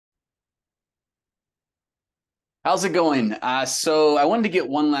How's it going? So I wanted to get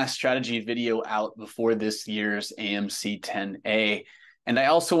one last strategy video out before this year's AMC 10A. And I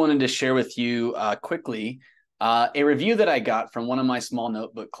also wanted to share with you quickly a review that I got from one of my small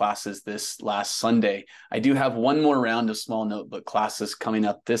notebook classes this last Sunday. I do have one more round of small notebook classes coming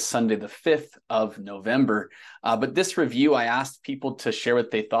up this Sunday, the 5th of November. But this review, I asked people to share what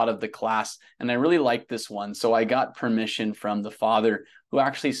they thought of the class, and I really liked this one. So I got permission from the father who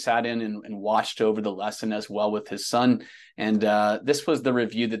actually sat in and watched over the lesson as well with his son. And this was the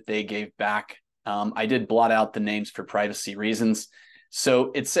review that they gave back. I did blot out the names for privacy reasons.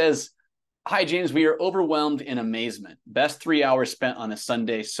 So it says, "Hi, James, we are overwhelmed in amazement. Best 3 hours spent on a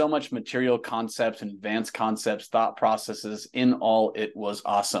Sunday. So much material, concepts, and advanced concepts, thought processes. In all, it was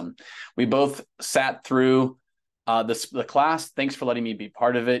awesome. We both sat through the class. Thanks for letting me be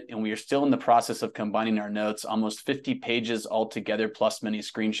part of it. And we are still in the process of combining our notes, almost 50 pages altogether, plus many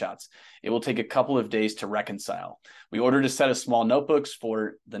screenshots. It will take a couple of days to reconcile. We ordered a set of small notebooks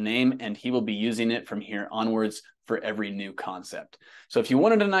for the name, and he will be using it from here onwards for every new concept." So if you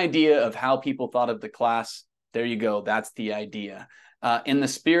wanted an idea of how people thought of the class, there you go. That's the idea. In the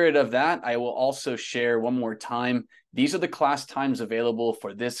spirit of that, I will also share one more time. These are the class times available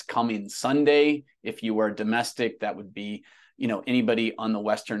for this coming Sunday. If you are domestic, that would be, anybody on the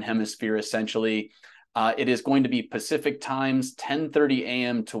Western Hemisphere, essentially. It is going to be Pacific times, 10:30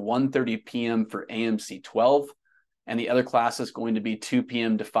 a.m. to 1:30 p.m. for AMC 12. And the other class is going to be 2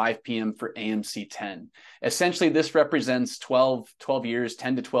 p.m. to 5 p.m. for AMC 10. Essentially, this represents 12 years,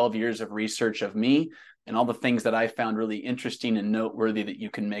 10 to 12 years of research of me and all the things that I found really interesting and noteworthy that you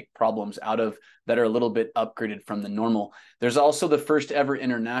can make problems out of that are a little bit upgraded from the normal. There's also the first ever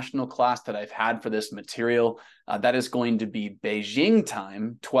international class that I've had for this material. That is going to be Beijing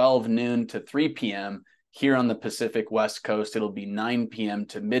time, 12 noon to 3 p.m. Here on the Pacific West Coast, it'll be 9 p.m.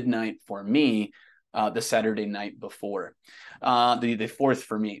 to midnight for me. The Saturday night before, the 4th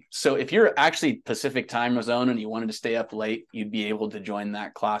for me. So if you're actually Pacific time zone and you wanted to stay up late, you'd be able to join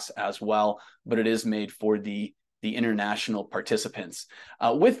that class as well, but it is made for the international participants.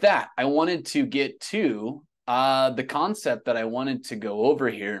 With that, I wanted to get to the concept that I wanted to go over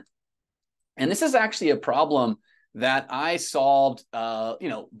here. And this is actually a problem that I solved,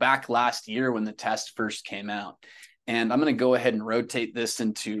 back last year when the test first came out. And I'm going to go ahead and rotate this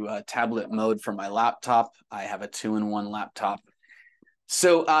into tablet mode for my laptop. I have a 2-in-1 laptop.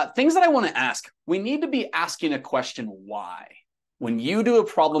 So things that I want to ask. We need to be asking a question, why? When you do a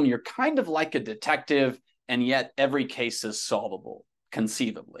problem, you're kind of like a detective, and yet every case is solvable,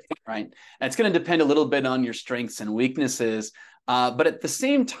 conceivably, right? And it's going to depend a little bit on your strengths and weaknesses. But at the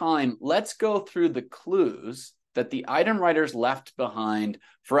same time, let's go through the clues that the item writers left behind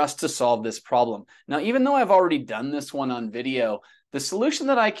for us to solve this problem. Now, even though I've already done this one on video, the solution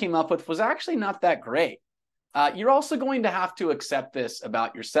that I came up with was actually not that great. You're also going to have to accept this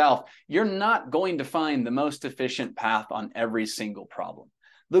about yourself. You're not going to find the most efficient path on every single problem.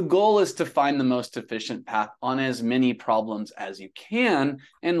 The goal is to find the most efficient path on as many problems as you can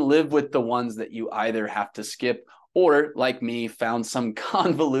and live with the ones that you either have to skip or, like me, found some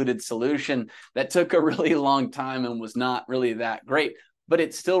convoluted solution that took a really long time and was not really that great, but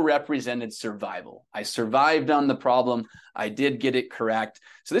it still represented survival. I survived on the problem. I did get it correct.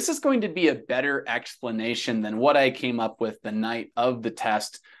 So this is going to be a better explanation than what I came up with the night of the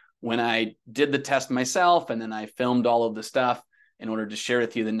test when I did the test myself, and then I filmed all of the stuff in order to share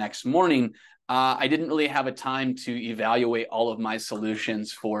with you the next morning. I didn't really have a time to evaluate all of my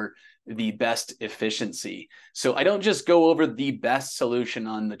solutions for the best efficiency. So I don't just go over the best solution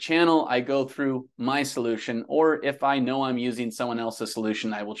on the channel. I go through my solution, or if I know I'm using someone else's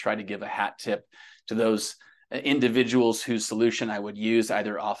solution, I will try to give a hat tip to those individuals whose solution I would use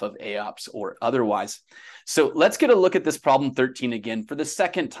either off of AOPS or otherwise. So let's get a look at this problem 13 again for the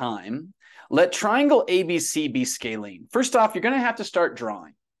second time. Let triangle ABC be scalene. First off, you're going to have to start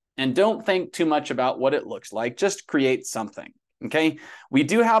drawing, and don't think too much about what it looks like. Just create something. Okay, we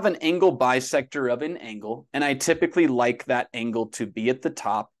do have an angle bisector of an angle, and I typically like that angle to be at the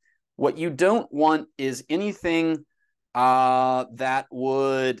top. What you don't want is anything that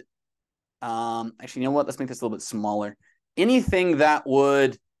would, actually, you know what? Let's make this a little bit smaller. Anything that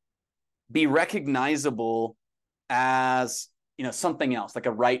would be recognizable as, something else, like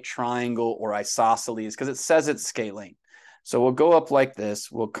a right triangle or isosceles, because it says it's scalene. So we'll go up like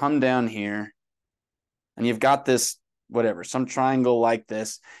this. We'll come down here, and you've got this whatever, some triangle like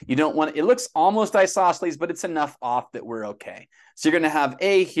this. You don't want, it looks almost isosceles, but it's enough off that we're okay. So you're going to have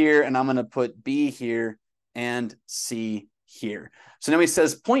A here, and I'm going to put B here and C here. So now he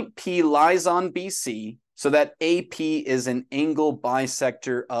says point P lies on BC, so that AP is an angle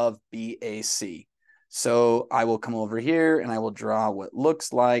bisector of BAC. So I will come over here and I will draw what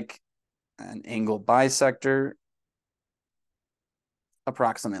looks like an angle bisector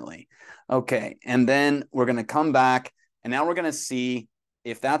approximately. Okay, and then we're going to come back and now we're going to see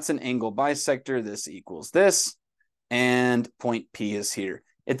if that's an angle bisector, this equals this, and point P is here.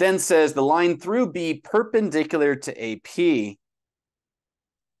 It then says the line through B perpendicular to AP.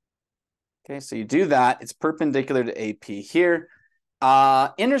 Okay, so you do that. It's perpendicular to AP here.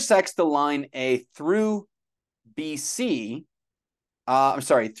 Intersects the line A through BC.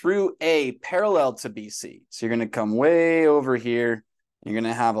 Through A parallel to BC. So you're going to come way over here. You're going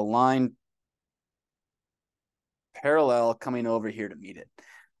to have a line parallel coming over here to meet it.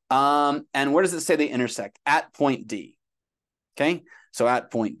 And where does it say they intersect? At point D. Okay, so at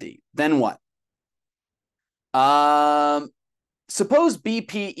point D. Then what? Suppose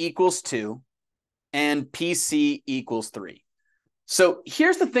BP equals 2 and PC equals 3. So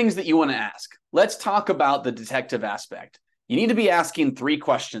here's the things that you want to ask. Let's talk about the detective aspect. You need to be asking 3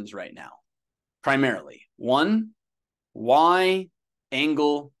 questions right now, primarily. 1, why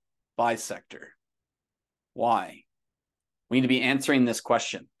angle bisector? Why? We need to be answering this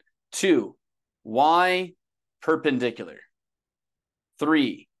question. 2, why perpendicular?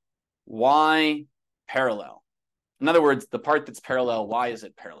 3, why parallel? In other words, the part that's parallel, why is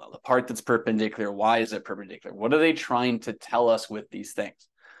it parallel? The part that's perpendicular, why is it perpendicular? What are they trying to tell us with these things?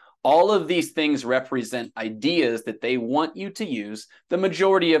 All of these things represent ideas that they want you to use the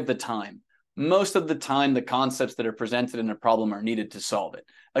majority of the time. Most of the time, the concepts that are presented in a problem are needed to solve it.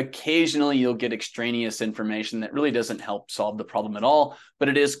 Occasionally, you'll get extraneous information that really doesn't help solve the problem at all, but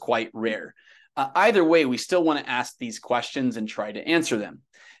it is quite rare. Either way, we still want to ask these questions and try to answer them.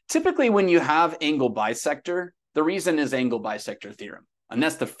 Typically, when you have angle bisector, the reason is angle bisector theorem. And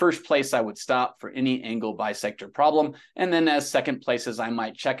that's the first place I would stop for any angle bisector problem. And then as second places, I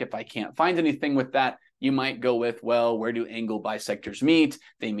might check if I can't find anything with that. You might go with, well, where do angle bisectors meet?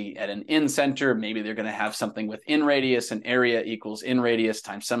 They meet at an in center. Maybe they're going to have something with in radius and area equals in radius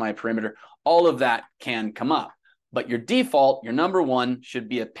times semi-perimeter. All of that can come up. But your default, your number 1, should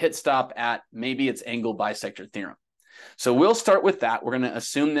be a pit stop at maybe it's angle bisector theorem. So we'll start with that. We're going to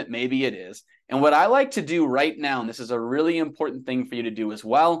assume that maybe it is. And what I like to do right now, and this is a really important thing for you to do as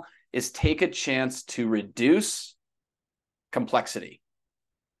well, is take a chance to reduce complexity.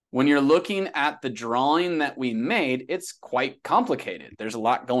 When you're looking at the drawing that we made, it's quite complicated. There's a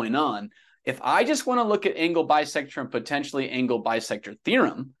lot going on. If I just want to look at angle bisector and potentially angle bisector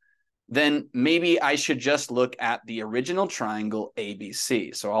theorem, then maybe I should just look at the original triangle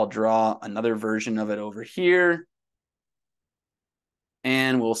ABC. So I'll draw another version of it over here.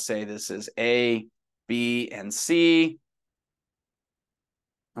 And we'll say this is A, B, and C.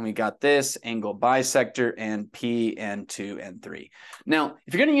 And we got this angle bisector and P and 2 and 3. Now,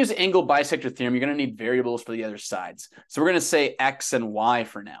 if you're going to use angle bisector theorem, you're going to need variables for the other sides. So we're going to say X and Y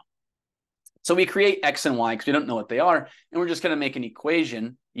for now. So we create X and Y because we don't know what they are. And we're just going to make an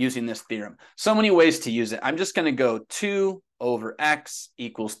equation using this theorem. So many ways to use it. I'm just going to go 2 over X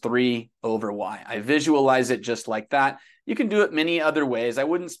equals 3 over Y. I visualize it just like that. You can do it many other ways. I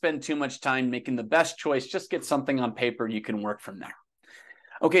wouldn't spend too much time making the best choice. Just get something on paper. You can work from there.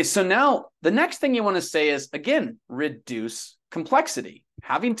 Okay, so now the next thing you want to say is, again, reduce complexity.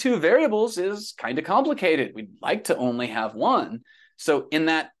 Having 2 variables is kind of complicated. We'd like to only have 1. So in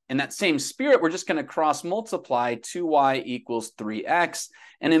that same spirit, we're just going to cross multiply 2y equals 3x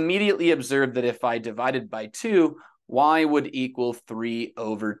and immediately observe that if I divided by 2, y would equal 3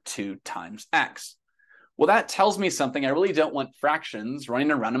 over 2 times x. Well, that tells me something. I really don't want fractions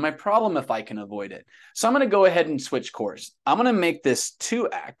running around in my problem if I can avoid it. So I'm going to go ahead and switch course. I'm going to make this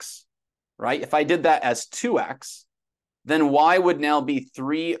 2x, right? If I did that as 2x, then y would now be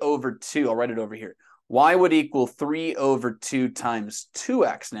 3 over 2. I'll write it over here. Y would equal 3 over 2 times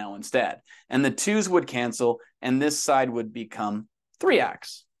 2x now instead. And the 2's would cancel, and this side would become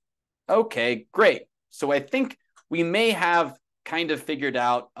 3x. Okay, great. So I think we may have kind of figured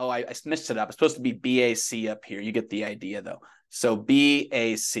out, oh, I messed it up. It's supposed to be BAC up here. You get the idea, though. So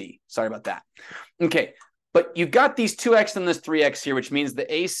BAC. Sorry about that. Okay, but you've got these 2x and this 3x here, which means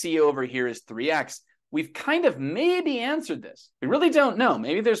the AC over here is 3x. We've kind of maybe answered this. We really don't know.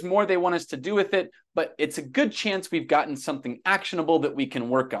 Maybe there's more they want us to do with it, but it's a good chance we've gotten something actionable that we can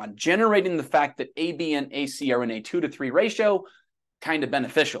work on. Generating the fact that AB and AC are in a 2-to-3 ratio, kind of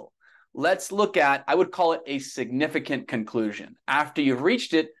beneficial. Let's look at, I would call it a significant conclusion. After you've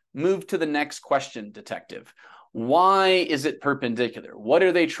reached it, move to the next question, detective. Why is it perpendicular? What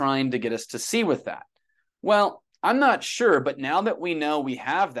are they trying to get us to see with that? Well, I'm not sure, but now that we know we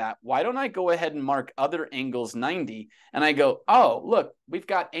have that, why don't I go ahead and mark other angles 90? And I go, oh, look, we've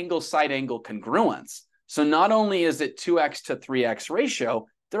got angle side angle congruence. So not only is it 2x to 3x ratio,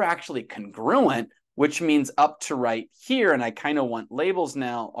 they're actually congruent, which means up to right here. And I kind of want labels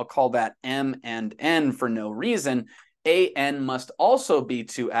now. I'll call that M and N for no reason. AN must also be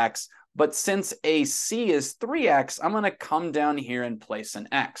 2x, but since AC is 3x, I'm going to come down here and place an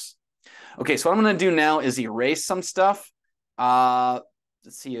x. Okay, so what I'm going to do now is erase some stuff. Let's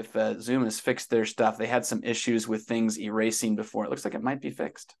see if Zoom has fixed their stuff. They had some issues with things erasing before. It looks like it might be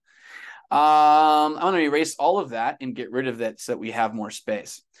fixed. I'm going to erase all of that and get rid of that so that we have more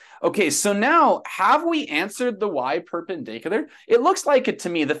space. Okay, so now have we answered the y perpendicular? It looks like it to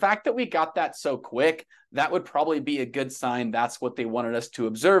me. The fact that we got that so quick, that would probably be a good sign. That's what they wanted us to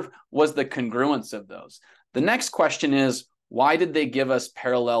observe, was the congruence of those. The next question is, why did they give us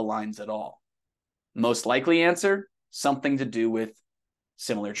parallel lines at all? Most likely answer, something to do with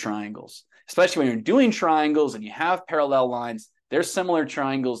similar triangles. Especially when you're doing triangles and you have parallel lines, there's similar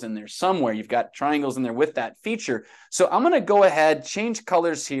triangles in there somewhere. You've got triangles in there with that feature. So I'm going to go ahead, change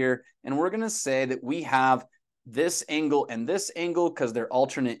colors here, and we're going to say that we have this angle and this angle because they're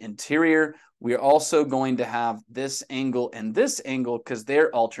alternate interior. We're also going to have this angle and this angle because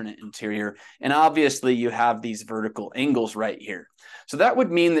they're alternate interior. And obviously you have these vertical angles right here. So that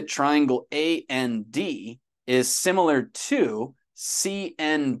would mean that triangle AND is similar to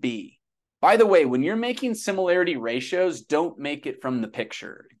CNB. By the way, when you're making similarity ratios, don't make it from the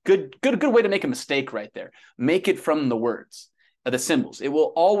picture. Good way to make a mistake right there. Make it from the words, the symbols. It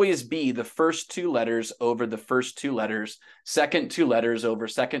will always be the first two letters over the first two letters, second two letters over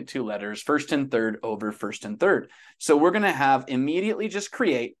second two letters, first and third over first and third. So we're going to have immediately just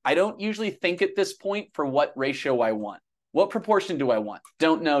create. I don't usually think at this point for what ratio I want. What proportion do I want?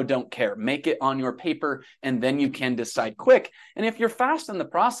 Don't know, don't care. Make it on your paper, and then you can decide quick. And if you're fast in the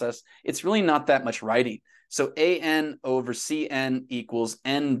process, it's really not that much writing. So AN over CN equals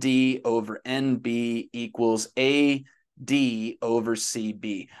ND over NB equals AD over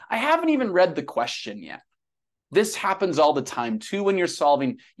CB. I haven't even read the question yet. This happens all the time too when you're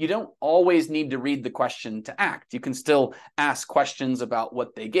solving. You don't always need to read the question to act. You can still ask questions about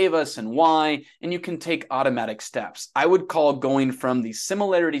what they gave us and why, and you can take automatic steps. I would call going from the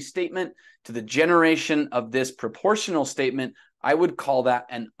similarity statement to the generation of this proportional statement, I would call that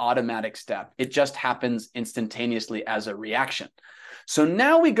an automatic step. It just happens instantaneously as a reaction. So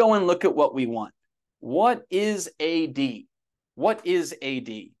now we go and look at what we want. What is AD? What is AD?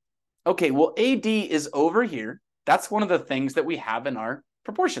 Okay, well, AD is over here. That's one of the things that we have in our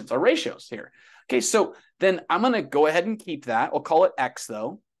proportions, our ratios here. Okay, so then I'm going to go ahead and keep that. I'll call it X,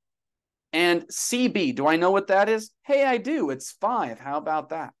 though. And CB, do I know what that is? Hey, I do. It's 5. How about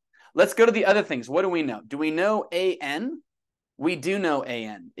that? Let's go to the other things. What do we know? Do we know AN? We do know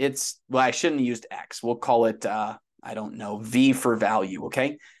AN. Well, I shouldn't have used X. We'll call it, I don't know, V for value,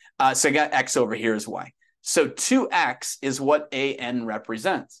 okay? So I got X over here as Y. So 2X is what AN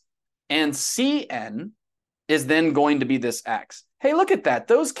represents. And CN is then going to be this X. Hey, look at that.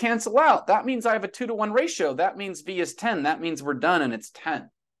 Those cancel out. That means I have a 2-to-1 ratio. That means V is 10. That means we're done and it's 10.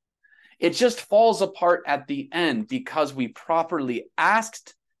 It just falls apart at the end because we properly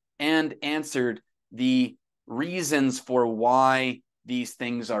asked and answered the reasons for why these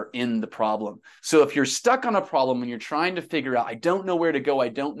things are in the problem. So if you're stuck on a problem and you're trying to figure out, I don't know where to go, I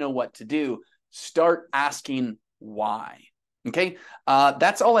don't know what to do, start asking why. Okay,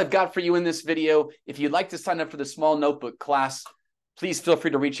 that's all I've got for you in this video. If you'd like to sign up for the small notebook class, please feel free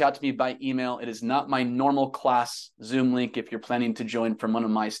to reach out to me by email. It is not my normal class Zoom link if you're planning to join from one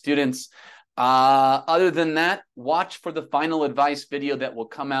of my students. Other than that, watch for the final advice video that will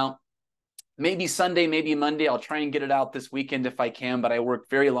come out maybe Sunday, maybe Monday. I'll try and get it out this weekend if I can, but I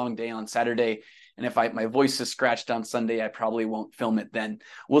work very long day on Saturday. And if my voice is scratched on Sunday, I probably won't film it then.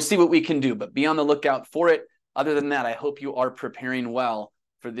 We'll see what we can do, but be on the lookout for it. Other than that, I hope you are preparing well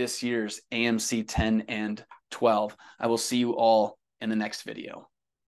for this year's AMC 10 and 12. I will see you all in the next video.